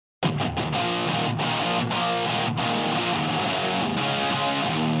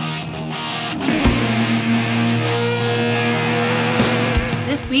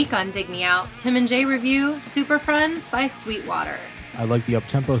week on Dig Me Out, Tim and Jay review Super Friends by Sweetwater. I like the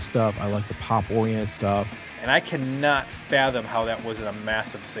up-tempo stuff. I like the pop-oriented stuff. And I cannot fathom how that wasn't a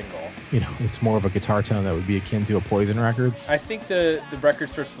massive single. You know, it's more of a guitar tone that would be akin to a Poison record. I think the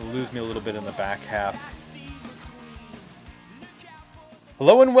record starts to lose me a little bit in the back half.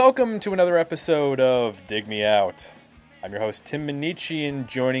 Hello and welcome to another episode of Dig Me Out. I'm your host, Tim Minichi, and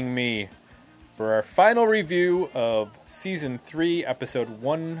joining me for our final review of Season 3, Episode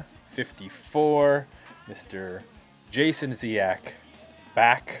 154, Mr. Jason Ziak,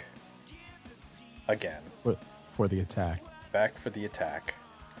 back again. For the attack. Back for the attack.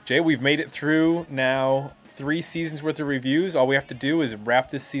 Jay, we've made it through now 3 seasons worth of reviews. All we have to do is wrap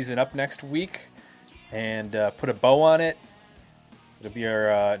this season up next week and put a bow on it. It'll be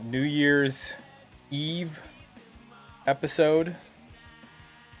our New Year's Eve episode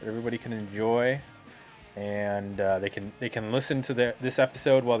that everybody can enjoy, and they can listen to this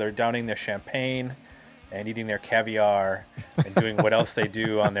episode while they're downing their champagne and eating their caviar and doing what else they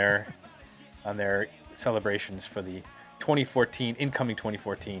do on their celebrations for the incoming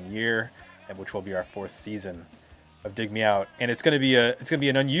 2014 year, and which will be our 4th season of Dig Me Out. And it's going to be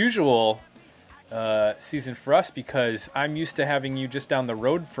an unusual season for us because I'm used to having you just down the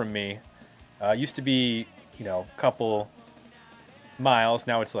road from me. Used to be, a couple miles.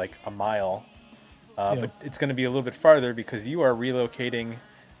 Now it's like a mile. But it's going to be a little bit farther because you are relocating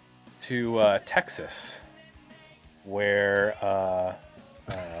to Texas, where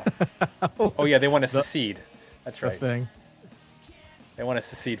they want to secede. That's right. Thing. They want to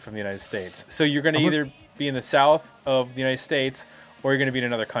secede from the United States. So you're going to either be in the south of the United States or you're going to be in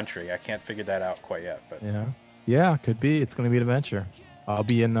another country. I can't figure that out quite yet. But yeah, could be. It's going to be an adventure. I'll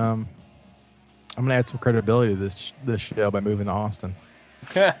be in. I'm going to add some credibility to this show by moving to Austin.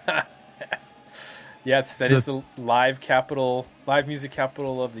 Yes, that is the live music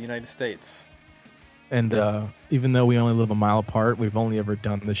capital of the United States. And even though we only live a mile apart, we've only ever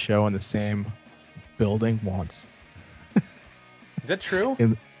done the show in the same building once. Is that true?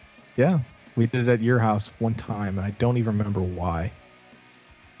 Yeah, we did it at your house one time, and I don't even remember why.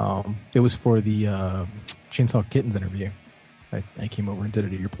 It was for the Chainsaw Kittens interview. I came over and did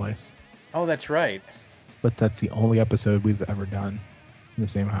it at your place. Oh, that's right. But that's the only episode we've ever done in the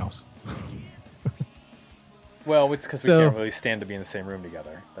same house. Well, it's because we can't really stand to be in the same room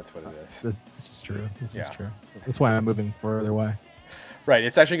together. That's what it is. This is true. This is true. That's why I'm moving further away. Right.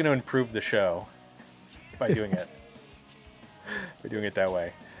 It's actually going to improve the show by doing it. By doing it that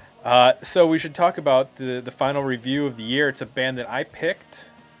way. So we should talk about the final review of the year. It's a band that I picked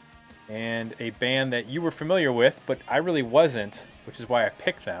and a band that you were familiar with, but I really wasn't, which is why I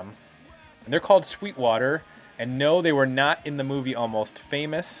picked them. And they're called Sweetwater. And no, they were not in the movie Almost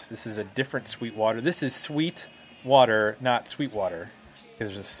Famous. This is a different Sweetwater. This is Sweet Water, not Sweetwater, because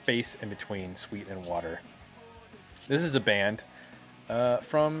there's a space in between sweet and water. This is a band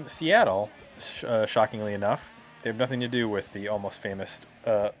from Seattle, shockingly enough. They have nothing to do with the Almost Famous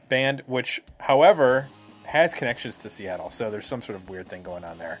band, which, however, has connections to Seattle. So there's some sort of weird thing going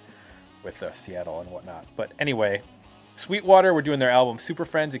on there with Seattle and whatnot. But anyway, Sweetwater were doing their album Super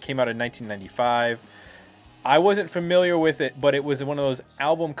Friends. It came out in 1995. I wasn't familiar with it, but it was one of those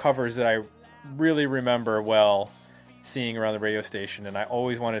album covers that I really remember well seeing around the radio station, and I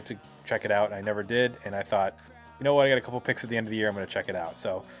always wanted to check it out, and I never did, and I thought, you know what, I got a couple picks at the end of the year, I'm going to check it out.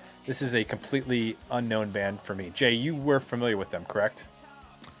 So this is a completely unknown band for me. Jay, you were familiar with them, correct?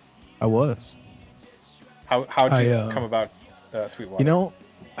 I was. How did you come about Sweetwater?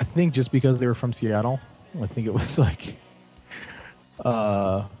 I think just because they were from Seattle, I think it was like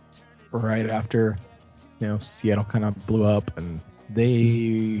right after Seattle kind of blew up, and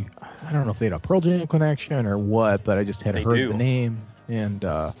I don't know if they had a Pearl Jam connection or what, but I just had heard the name and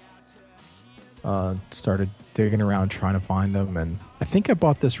started digging around trying to find them. And I think I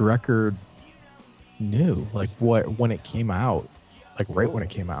bought this record new, when it came out, right when it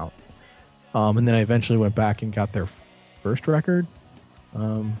came out. And then I eventually went back and got their first record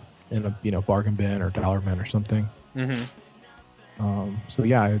in a bargain bin or dollar bin or something. Mm-hmm. So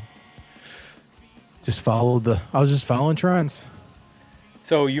yeah, I was just following trends.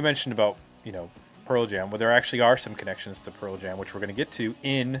 So you mentioned about, Pearl Jam. Well, there actually are some connections to Pearl Jam, which we're going to get to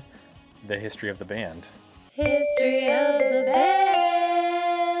in the history of the band. History of the band.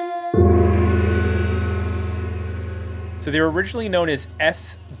 So they were originally known as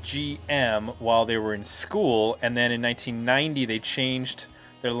SGM while they were in school, and then in 1990 they changed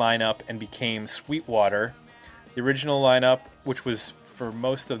their lineup and became Sweetwater. The original lineup, which was for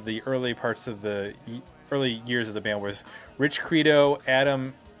most of the early parts of the early years of the band, was Rich Credo,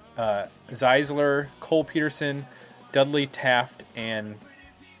 Adam Zeisler, Cole Peterson, Dudley Taft, and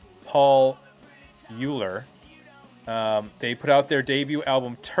Paul Euler. They put out their debut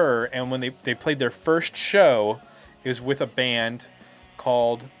album, Tur, and when they played their first show, it was with a band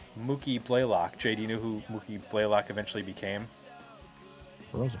called Mookie Blaylock. Jay, do you know who Mookie Blaylock eventually became?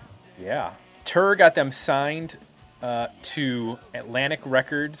 Frozen. Yeah. Tur got them signed to Atlantic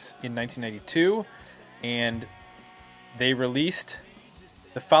Records in 1992, and they released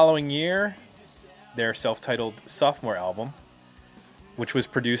the following year their self-titled sophomore album, which was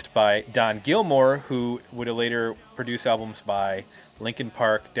produced by Don Gilmore, who would later produce albums by Linkin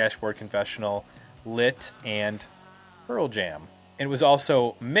Park, Dashboard Confessional, Lit, and Pearl Jam. It was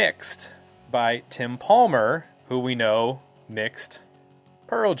also mixed by Tim Palmer, who we know mixed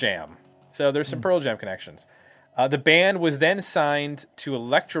Pearl Jam. So there's some Pearl Jam connections. The band was then signed to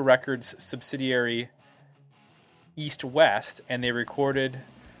Elektra Records subsidiary East West, and they recorded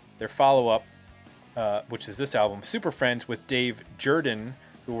their follow-up, which is this album, Super Friends, with Dave Jordan,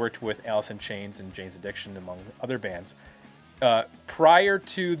 who worked with Alice in Chains and Jane's Addiction, among other bands. Prior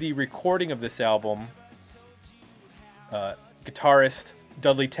to the recording of this album, guitarist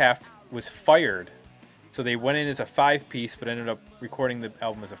Dudley Taft was fired, so they went in as a 5-piece, but ended up recording the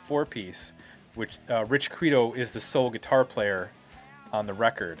album as a 4-piece, which Rich Credo is the sole guitar player on the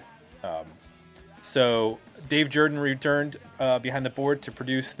record. So Dave Jordan returned behind the board to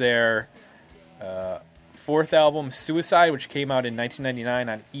produce their fourth album, Suicide, which came out in 1999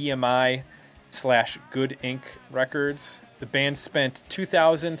 on EMI/Good Inc. Records. The band spent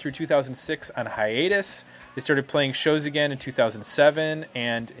 2000 through 2006 on hiatus. They started playing shows again in 2007,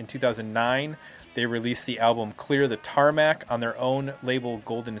 and in 2009 they released the album Clear the Tarmac on their own label,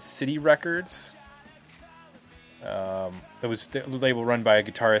 Golden City Records. It was the label run by a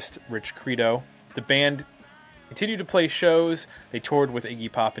guitarist, Rich Credo. The band continued to play shows. They toured with Iggy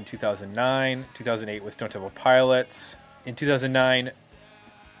Pop in 2009, 2008 with Stone Temple Pilots. In 2009,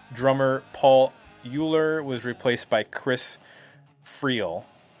 drummer Paul Euler was replaced by Chris Friel.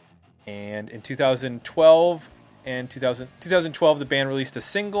 And in 2012, the band released a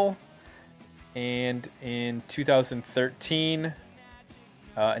single. And in 2013,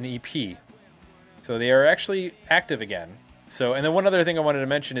 an EP. So they are actually active again. So, and then one other thing I wanted to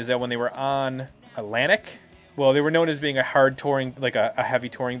mention is that when they were on Atlantic, well, they were known as being a hard touring, like a heavy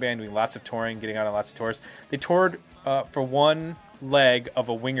touring band, doing lots of touring, getting out on lots of tours. They toured for one leg of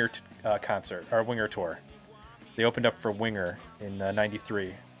a Winger concert, or Winger tour. They opened up for Winger in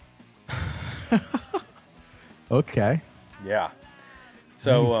 '93. Okay. Yeah.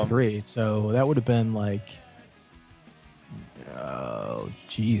 So, 93. So that would have been like, oh,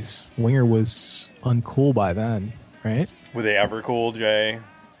 geez. Winger was uncool by then, right? were they ever cool, Jay?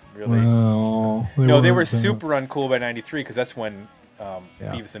 Really? No, They were weren't, super uncool by '93 because that's when Yeah.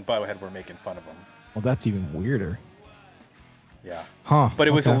 Beavis and Butthead were making fun of them. Well, that's even weirder. Yeah. Huh. But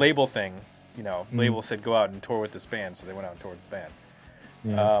it was a okay. label thing. Label said go out and tour with this band, so they went out and toured with the band.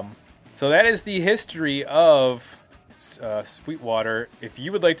 Yeah. So that is the history of Sweetwater. If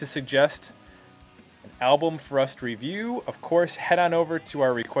you would like to suggest an album for us to review, of course, head on over to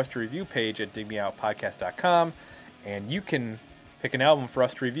our request a review page at digmeoutpodcast.com, and you can pick an album for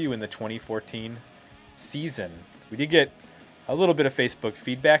us to review in the 2014 season. We did get a little bit of Facebook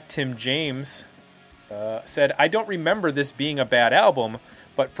feedback. Tim James said, I don't remember this being a bad album,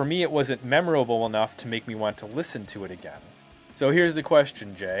 but for me it wasn't memorable enough to make me want to listen to it again. So here's the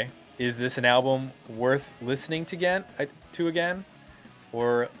question, Jay. Is this an album worth listening to again?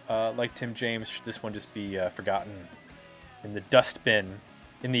 Or, like Tim James, should this one just be forgotten in the dust bin,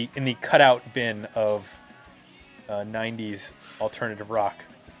 in the cutout bin of 90s alternative rock?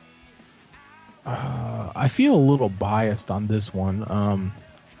 I feel a little biased on this one.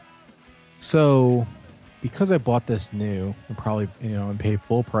 So because I bought this new and probably, and paid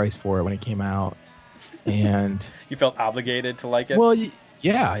full price for it when it came out, and you felt obligated to like it? Well,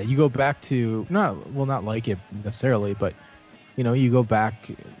 yeah, you go back to not like it necessarily, but you go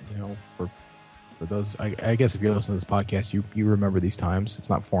back, for those. I guess if you're listening to this podcast, you remember these times. It's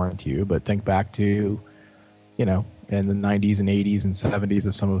not foreign to you, but think back to, in the 90s and 80s and 70s,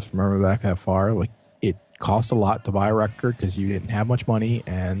 if some of us remember back that far, like it cost a lot to buy a record because you didn't have much money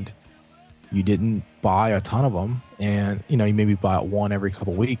and you didn't buy a ton of them, and you maybe buy one every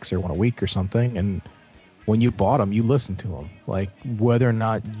couple weeks or one a week or something, and when you bought them, you listened to them. Like, whether or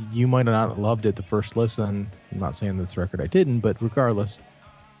not you might not have loved it the first listen, I'm not saying this record I didn't, but regardless,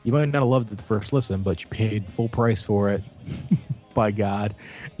 you might not have loved it the first listen, but you paid full price for it. By God,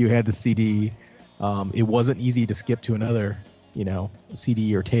 you had the CD. It wasn't easy to skip to another,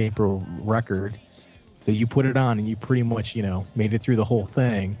 CD or tape or record. So you put it on and you pretty much, made it through the whole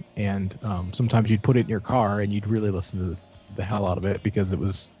thing. And sometimes you'd put it in your car and you'd really listen to the hell out of it because it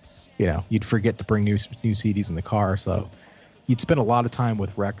was you'd forget to bring new CDs in the car, so you'd spend a lot of time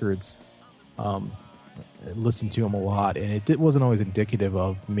with records, listen to them a lot, and it wasn't always indicative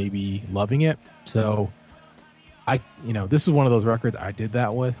of maybe loving it. So this is one of those records I did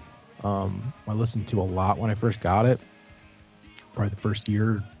that with. I listened to a lot when I first got it, probably the first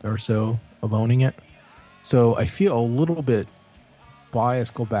year or so of owning it. So I feel a little bit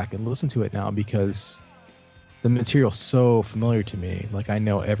biased go back and listen to it now because the material's so familiar to me. Like, I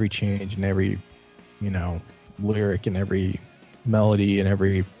know every change and every, lyric and every melody and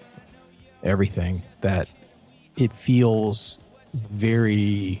everything, that it feels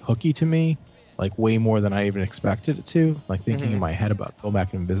very hooky to me, like way more than I even expected it to, like thinking in my head about going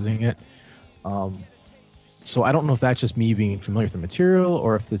back and visiting it. So I don't know if that's just me being familiar with the material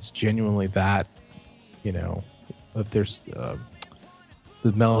or if it's genuinely that, if there's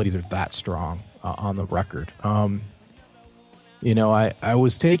the melodies are that strong on the record. I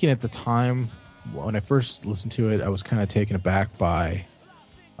was taken at the time when I first listened to it, I was kind of taken aback by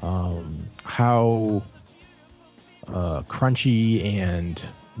how crunchy and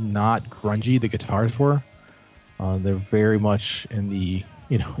not grungy the guitars were. They're very much in the,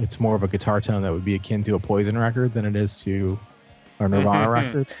 it's more of a guitar tone that would be akin to a Poison record than it is to a Nirvana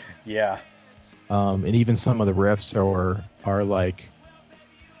record. Yeah. And even some of the riffs are like,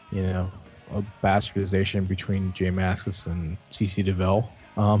 a bastardization between J Mascis and CC DeVille.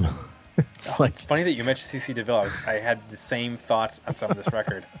 It's funny that you mentioned CC DeVille. I had the same thoughts on some of this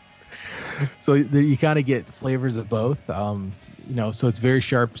record. So you kind of get flavors of both. So it's very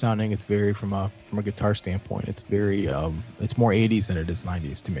sharp sounding. It's very from a guitar standpoint. It's very it's more 80s than it is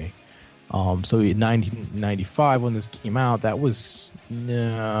 90s to me. So in 1995 when this came out, that was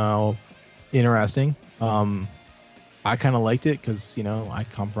interesting. I kind of liked it because I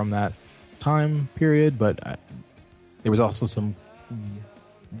come from that time period, but there was also some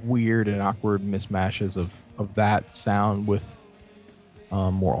weird and awkward mismatches of that sound with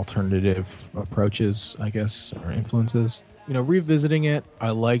more alternative approaches, I guess, or influences. Revisiting it,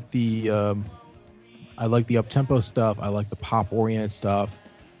 I like the up-tempo stuff. I like the pop-oriented stuff.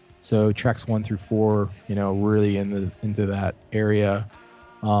 So tracks 1 through 4, really into that area.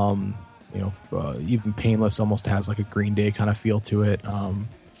 Even Painless almost has like a Green Day kind of feel to it.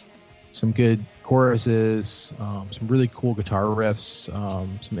 Some good choruses, some really cool guitar riffs,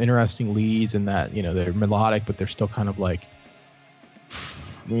 some interesting leads in that, they're melodic, but they're still kind of like,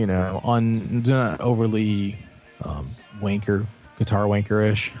 not overly guitar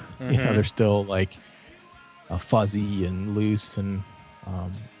wanker-ish. They're still like fuzzy and loose, and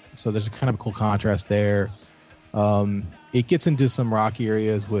so there's a kind of a cool contrast there. It gets into some rocky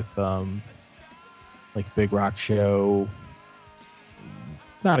areas with like Big Rock Show.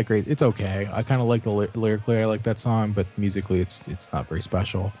 It's okay. I kind of like the lyrically, I like that song, but musically it's not very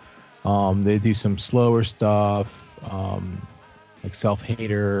special. They do some slower stuff, like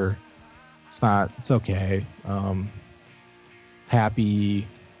Self-Hater. It's okay. Happy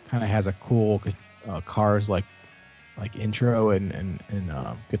kind of has a cool Cars like intro and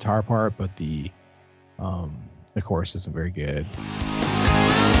guitar part, but the chorus isn't very good.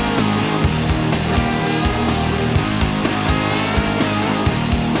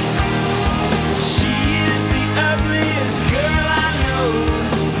 Ugliest girl I know.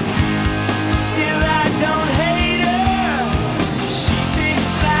 Still I don't hate her. She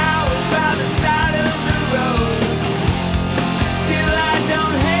picks flowers by the side of the road. Still I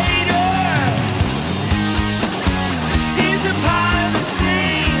don't hate her. She's a part of the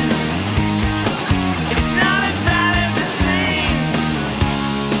scene. It's not as bad as it seems.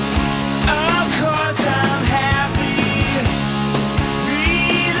 Of course I'm happy.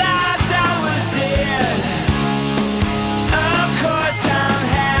 Realized I was dead. Of course I'm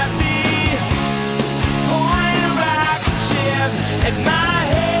happy. Point a rocket ship at my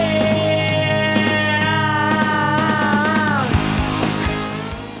head.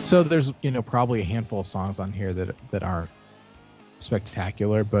 So there's probably a handful of songs on here that aren't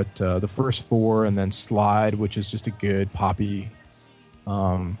spectacular, but the first 4 and then Slide, which is just a good poppy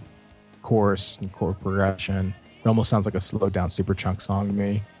chorus and chord progression. It almost sounds like a slowed down Superchunk song to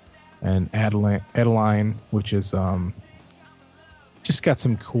me. And Adeline, which is just got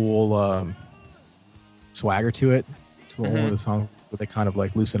some cool swagger to it. It's one of the songs where they kind of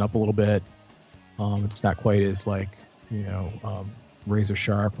like loosen up a little bit. It's not quite as like razor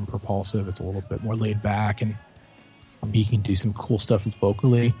sharp and propulsive. It's a little bit more laid back, and he can do some cool stuff with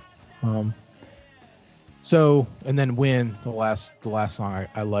vocally. And then Win, the last song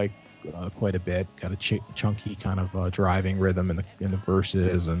I like quite a bit. Got a chunky kind of driving rhythm in the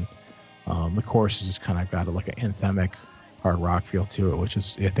verses, and the chorus is just kind of got like an anthemic hard rock feel to it, which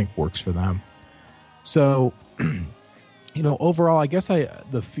is I think works for them. So, overall, I guess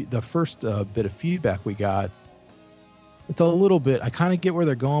the first bit of feedback we got, it's a little bit. I kind of get where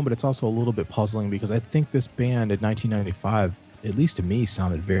they're going, but it's also a little bit puzzling because I think this band in 1995, at least to me,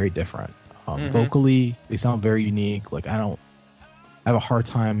 sounded very different. Vocally, they sound very unique. Like I have a hard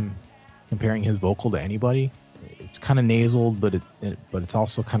time comparing his vocal to anybody. It's kind of nasal, but it's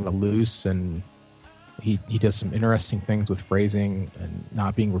also kind of loose, and he does some interesting things with phrasing and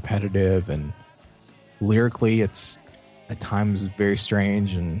not being repetitive, and lyrically it's at times very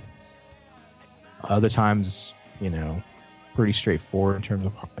strange, and other times pretty straightforward in terms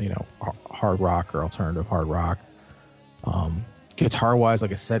of hard rock or alternative hard rock. Guitar wise,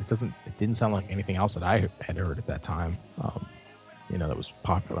 like I said, it didn't sound like anything else that I had heard at that time. That was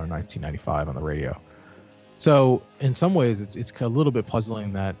popular in 1995 on the radio. So in some ways, it's a little bit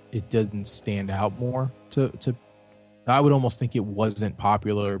puzzling that it doesn't stand out more. I would almost think it wasn't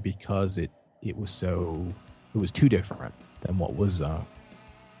popular because it was too different than what was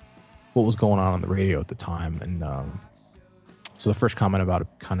going on the radio at the time. And so the first comment about it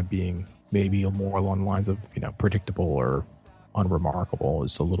kind of being maybe more along the lines of predictable or unremarkable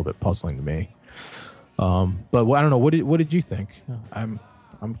is a little bit puzzling to me. But I don't know. What did you think?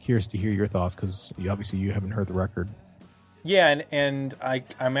 I'm curious to hear your thoughts because obviously you haven't heard the record. Yeah, and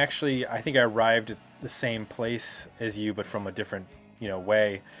I'm actually, I think I arrived at the same place as you, but from a different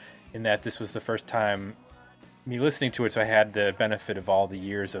way, in that this was the first time me listening to it, so I had the benefit of all the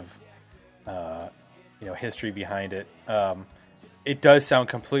years of history behind it. It does sound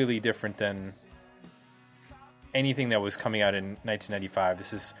completely different than anything that was coming out in 1995.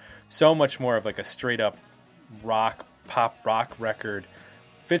 This is so much more of like a straight up pop rock record.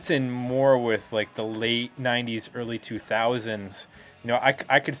 Fits in more with like the late 90s, early 2000s.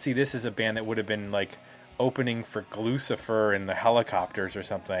 I could see this as a band that would have been like opening for Glucifer and the Helicopters or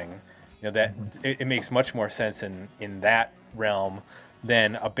something. That it makes much more sense in that realm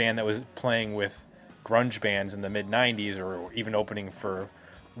than a band that was playing with grunge bands in the mid 90s or even opening for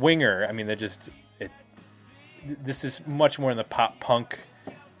Winger. I mean, this is much more in the pop punk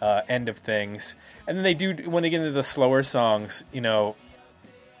end of things. And then they do, when they get into the slower songs,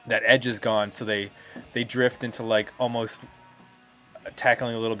 that edge is gone, so they drift into like almost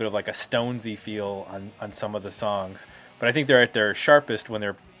tackling a little bit of like a Stonesy feel on some of the songs. But I think they're at their sharpest when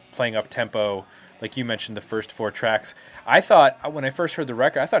they're playing up tempo, like you mentioned, the first 4 tracks. I thought when I first heard the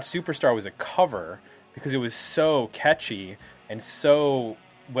record, I thought Superstar was a cover because it was so catchy and so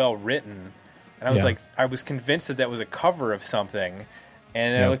well written, and I was I was convinced that was a cover of something.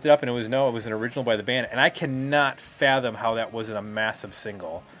 And then I looked it up, and it was an original by the band. And I cannot fathom how that wasn't a massive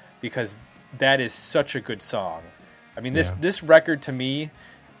single, because that is such a good song. I mean, this record to me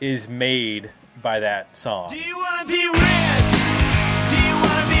is made by that song. Do you want to be rich? Do you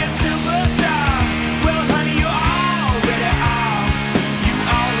want to be a superstar? Well, honey, you already are. You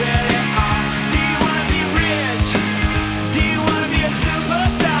already are. Do you want to be rich? Do you want to be a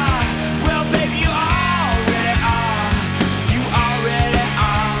superstar? Well, baby, you already are. You already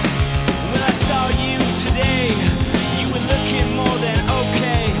are. Well, I saw you today. You were looking more than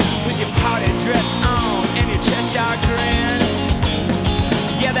okay, with your party dress on and your Cheshire grin.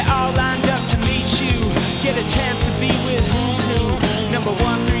 Yeah, they all lined up to meet you, get a chance to be with who's who. Number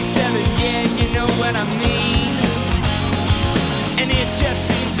 137, yeah, you know what I mean. And it just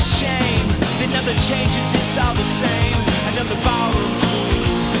seems a shame that nothing changes, it's all the same. Another ballroom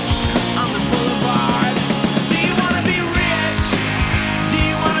on the boulevard. Do you want to be rich? Do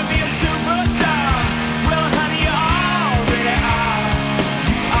you want to be a superstar? Well, honey, you already are.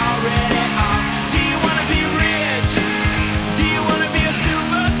 You already are. Do you want to be rich? Do you want to be a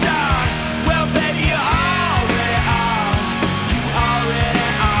superstar? Well, baby, you already are. You already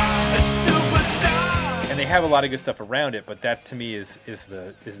are a superstar. And they have a lot of good stuff around it, but that to me is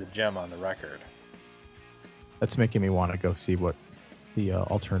the gem on the record. That's making me want to go see what the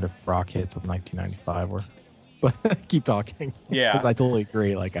alternative rock hits of 1995 were. But keep talking. Yeah, because I totally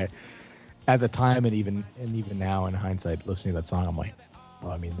agree. Like at the time, and even now in hindsight, listening to that song, I'm like,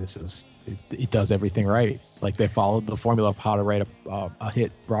 well, I mean, it does everything right. Like they followed the formula of how to write a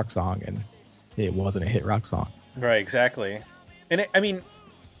hit rock song, and it wasn't a hit rock song. Right, exactly. And I mean,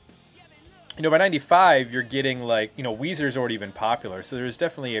 by 95, you're getting like, Weezer's already been popular, so there's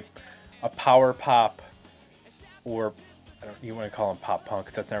definitely a power pop, or you want to call them pop punk,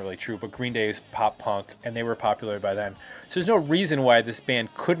 because that's not really true, but Green Day is pop punk, and they were popular by then. So there's no reason why this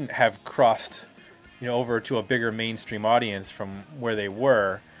band couldn't have crossed, over to a bigger mainstream audience from where they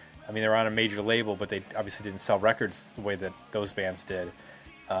were. I mean, they were on a major label, but they obviously didn't sell records the way that those bands did.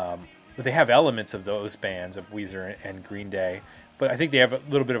 they have elements of those bands of Weezer and Green Day, but I think they have a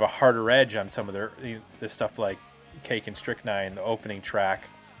little bit of a harder edge on some of the stuff like Cake and Strychnine, the opening track.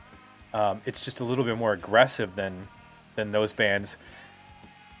 It's just a little bit more aggressive than those bands,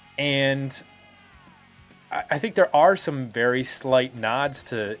 and I think there are some very slight nods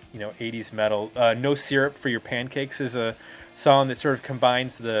to 80s metal. No Syrup for Your Pancakes is a song that sort of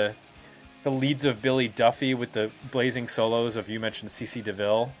combines the leads of Billy Duffy with the blazing solos of, you mentioned, CeCe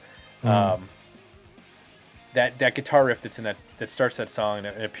DeVille. That guitar riff that's in that starts that song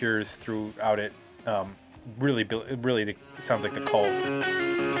and appears throughout it really sounds like the Cult.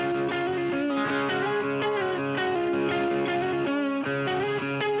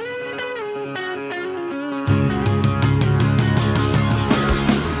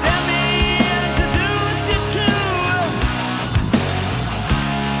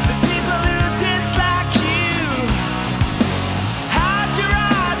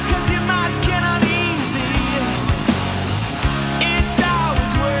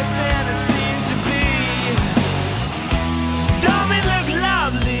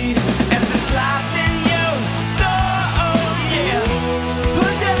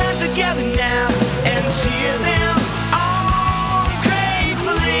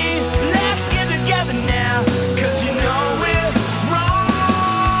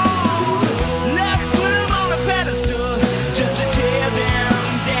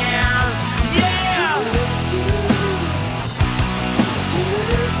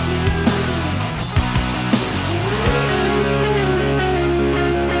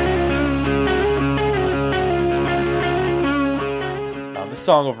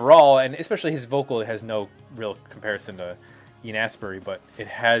 Song overall, and especially his vocal, it has no real comparison to Ian Astbury, but it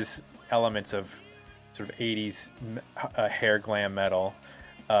has elements of sort of 80s hair glam metal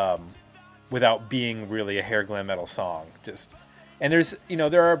without being really a hair glam metal song. And there's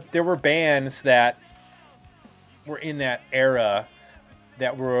there were bands that were in that era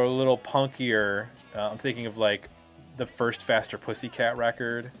that were a little punkier. I'm thinking of like the first Faster Pussycat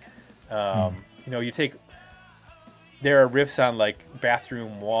record. You take. There are riffs on like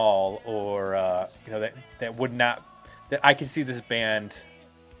Bathroom Wall, or that would not, that I could see this band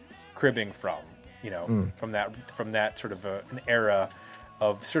cribbing from, from that sort of an era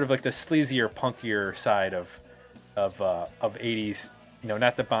of sort of like the sleazier, punkier side of 80s,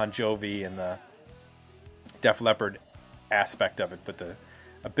 not the Bon Jovi and the Def Leppard aspect of it, but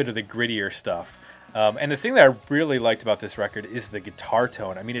a bit of the grittier stuff. And the thing that I really liked about this record is the guitar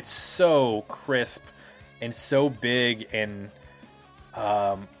tone. I mean, it's so crisp and so big, and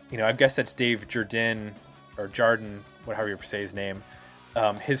I guess that's Dave Jardin, or Jardin, however you say his name.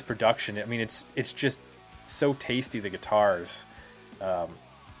 His production, I mean, it's just so tasty. The guitars, they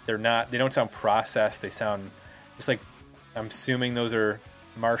don't sound processed. They sound just like, I'm assuming those are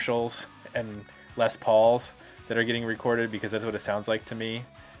Marshalls and Les Pauls that are getting recorded, because that's what it sounds like to me.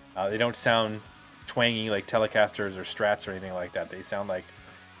 They don't sound twangy like Telecasters or Strats or anything like that. They sound like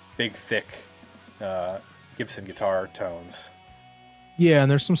big, thick Gibson guitar tones. Yeah, and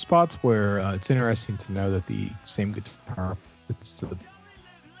there's some spots where it's interesting to know that the same guitar,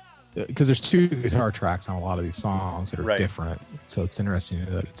 because there's two guitar tracks on a lot of these songs that are different. So it's interesting to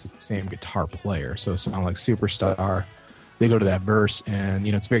know that it's the same guitar player. So it's not like Superstar. They go to that verse, and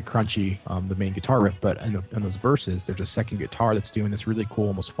it's very crunchy, the main guitar riff. But in those verses, there's a second guitar that's doing this really cool,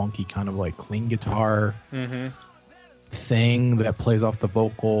 almost funky kind of like clean guitar thing that plays off the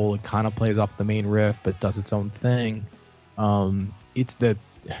vocal. It kind of plays off the main riff, but does its own thing. It's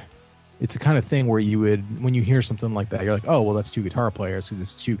a kind of thing where you would, when you hear something like that, you're like, oh, well, that's two guitar players, because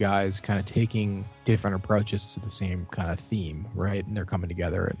it's two guys kind of taking different approaches to the same kind of theme, right? And they're coming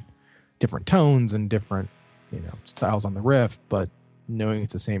together in different tones and different styles on the riff, but knowing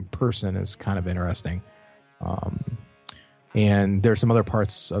it's the same person is kind of interesting. And there's some other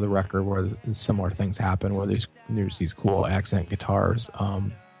parts of the record where similar things happen, where there's these cool accent guitars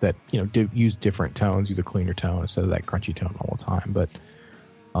that do use different tones, use a cleaner tone instead of that crunchy tone all the time. But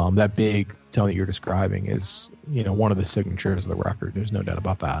that big tone that you're describing is one of the signatures of the record. There's no doubt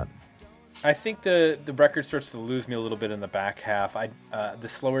about that. I think the record starts to lose me a little bit in the back half. The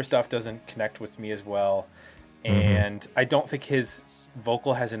slower stuff doesn't connect with me as well, and I don't think his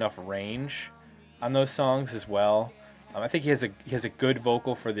vocal has enough range on those songs as well. I think he has a good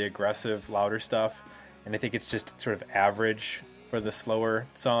vocal for the aggressive, louder stuff, and I think it's just sort of average for the slower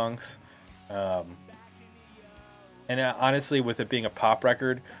songs. And honestly, with it being a pop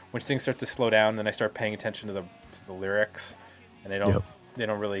record, when things start to slow down, then I start paying attention to the lyrics, and they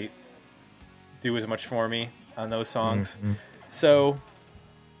don't really do as much for me on those songs. So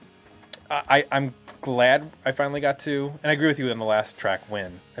I'm glad I finally got to, and I agree with you on the last track,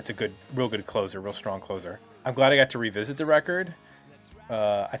 Win. That's a real good closer, real strong closer. I'm glad I got to revisit the record.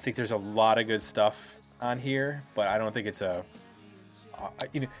 I think there's a lot of good stuff on here, but I don't think it's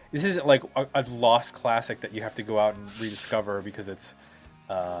this isn't like a lost classic that you have to go out and rediscover because it's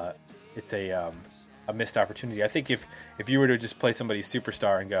a missed opportunity. I think if you were to just play somebody's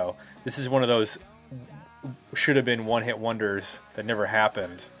Superstar and go, this is one of those should have been one-hit wonders that never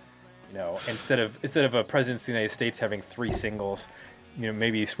happened, instead of a Presidents of the United States having 3 singles,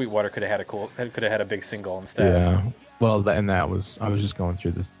 maybe Sweetwater could have had a big single instead. Yeah. Well, I was just going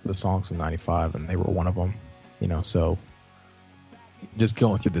through the songs from '95, and they were one of them. So just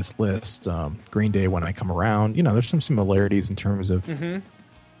going through this list, Green Day, When I Come Around, there's some similarities in terms of at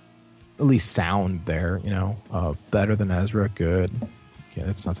least sound there. Better Than Ezra, good. Okay,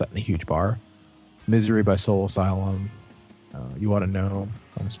 that's not setting a huge bar. Misery by Soul Asylum, You Ought to Know,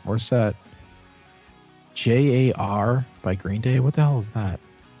 Alanis Morissette. J.A.R. by Green Day. What the hell is that?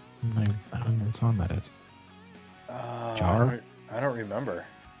 I don't know what song that is. Jar? I don't remember.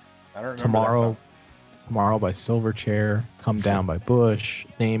 Tomorrow by Silverchair. Come Down by Bush.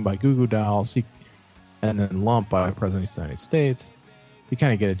 Name by Goo Goo Dolls. And then Lump by President of the United States. You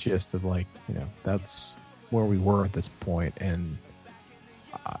kind of get a gist of that's where we were at this point. And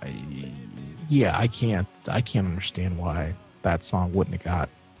I can't understand why that song wouldn't have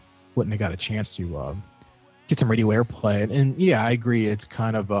got a chance to get some radio airplay. And yeah, I agree. It's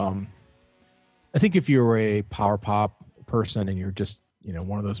kind of I think if you're a power pop person and you're just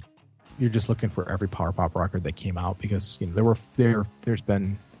one of those, you're just looking for every power pop record that came out, because there's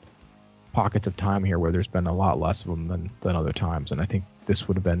been pockets of time here where there's been a lot less of them than other times, and I think this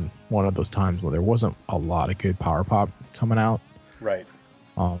would have been one of those times where there wasn't a lot of good power pop coming out. Right.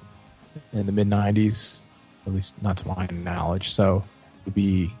 In the mid '90s, at least not to my knowledge. So it would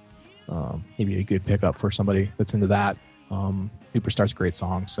be maybe a good pickup for somebody that's into that. Superstar's a great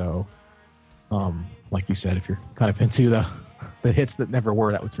song. So, like you said, if you're kind of into the hits that never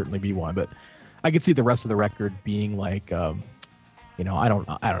were, that would certainly be one. But I could see the rest of the record being like, I don't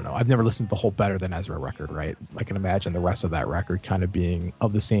know. I've never listened to the whole Better Than Ezra record, right? I can imagine the rest of that record kind of being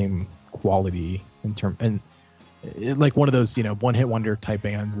of the same quality like one of those, one hit wonder type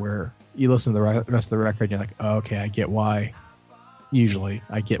bands where you listen to the rest of the record and you're like, oh, okay, I get why. Usually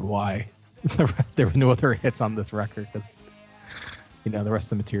I get why there were no other hits on this record, because, the rest of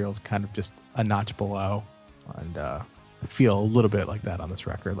the material is kind of just a notch below. And I feel a little bit like that on this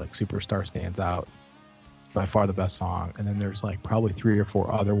record. Like Superstar stands out. By far the best song. And then there's like probably 3 or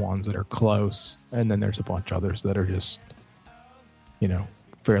 4 other ones that are close. And then there's a bunch others that are just,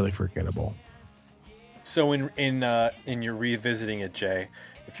 fairly forgettable. So in your revisiting it, Jay,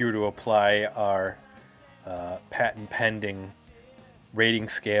 if you were to apply our patent pending rating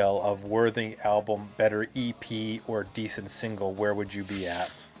scale of worthy album, better EP, or decent single, where would you be at?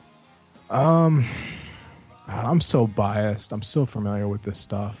 I'm so biased. I'm so familiar with this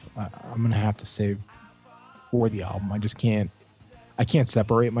stuff. I'm gonna have to say for the album. I can't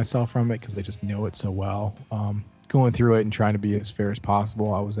separate myself from it because I just know it so well. Going through it and trying to be as fair as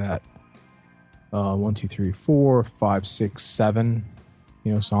possible, I was at 1, 2, 3, 4, 5, 6, 7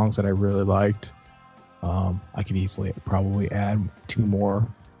 songs that I really liked. I could easily probably add 2 more,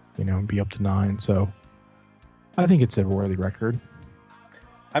 and be up to 9. So I think it's a worthy record.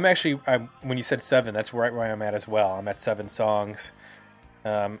 I'm when you said 7, that's right where I'm at as well. I'm at 7 songs.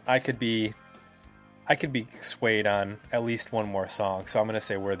 I could be swayed on at least one more song, so I'm going to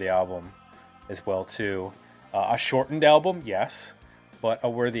say worthy album as well too. A shortened album, yes, but a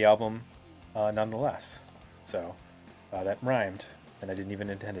worthy album nonetheless. So that rhymed, and I didn't even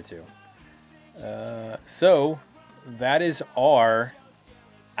intend it to. So that is our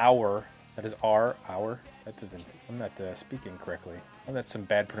hour. That is our hour. I'm not speaking correctly. Oh, that's some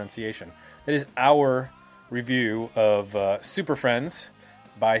bad pronunciation. That is our review of Super Friends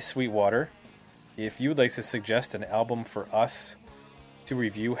by Sweetwater. If you would like to suggest an album for us to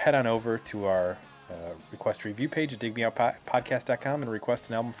review, head on over to our request review page at digmeoutpodcast.com and request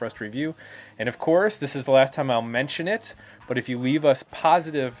an album for us to review. And of course, this is the last time I'll mention it, but if you leave us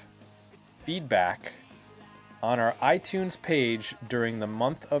positive feedback on our iTunes page during the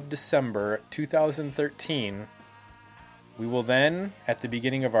month of December 2013, we will then, at the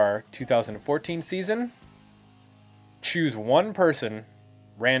beginning of our 2014 season, choose one person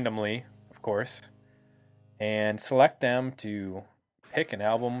randomly, of course, and select them to pick an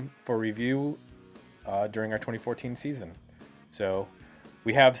album for review during our 2014 season. So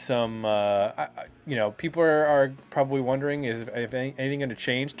we have some, people are probably wondering, is if anything going to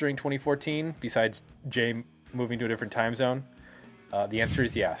change during 2014 besides Jay moving to a different time zone? The answer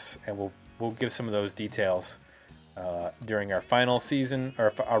is yes, and we'll we'll give some of those details during our final season,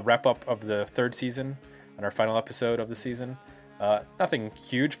 or our wrap-up of the third season, and our final episode of the season. Nothing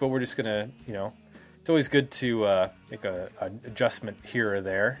huge, but we're just going to, it's always good to make an adjustment here or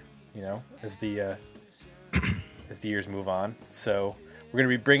there, as the years move on. So we're going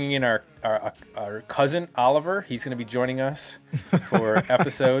to be bringing in our cousin, Oliver. He's going to be joining us for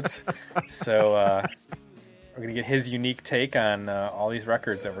episodes. So we're going to get his unique take on all these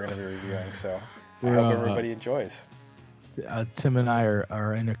records that we're going to be reviewing. So I hope everybody enjoys. Tim and I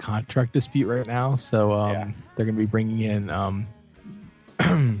are in a contract dispute right now, so they're going to be bringing in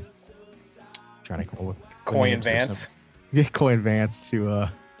trying to come up with Coy and Vance. Yeah, Coy and Vance to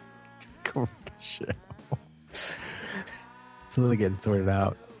go over the show. So they get it sorted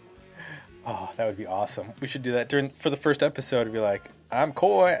out. Oh, that would be awesome. We should do that for the first episode. It'd be like, I'm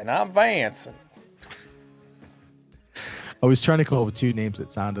Coy and I'm Vance. I was trying to come up with two names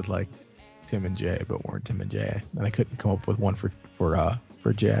that sounded like Tim and Jay, but weren't Tim and Jay, and I couldn't come up with one for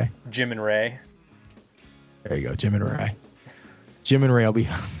Jay. Jim and Ray. There you go, Jim and Ray. Jim and Ray will be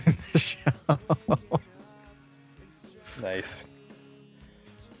hosting the show. Nice.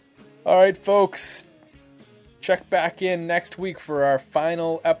 All right, folks. Check back in next week for our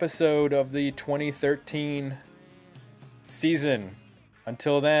final episode of the 2013 season.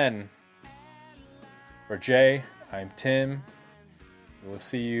 Until then, for Jay, I'm Tim. We'll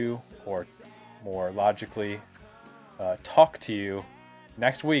see you, or more logically, talk to you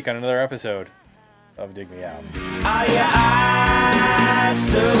next week on another episode of Dig Me Out. Are your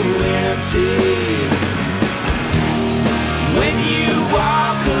eyes so empty? When you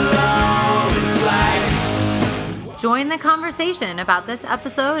walk alone, it's like... Join the conversation about this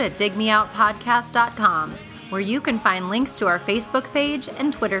episode at digmeoutpodcast.com, where you can find links to our Facebook page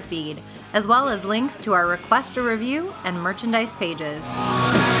and Twitter feed, as well as links to our Request a Review and merchandise pages.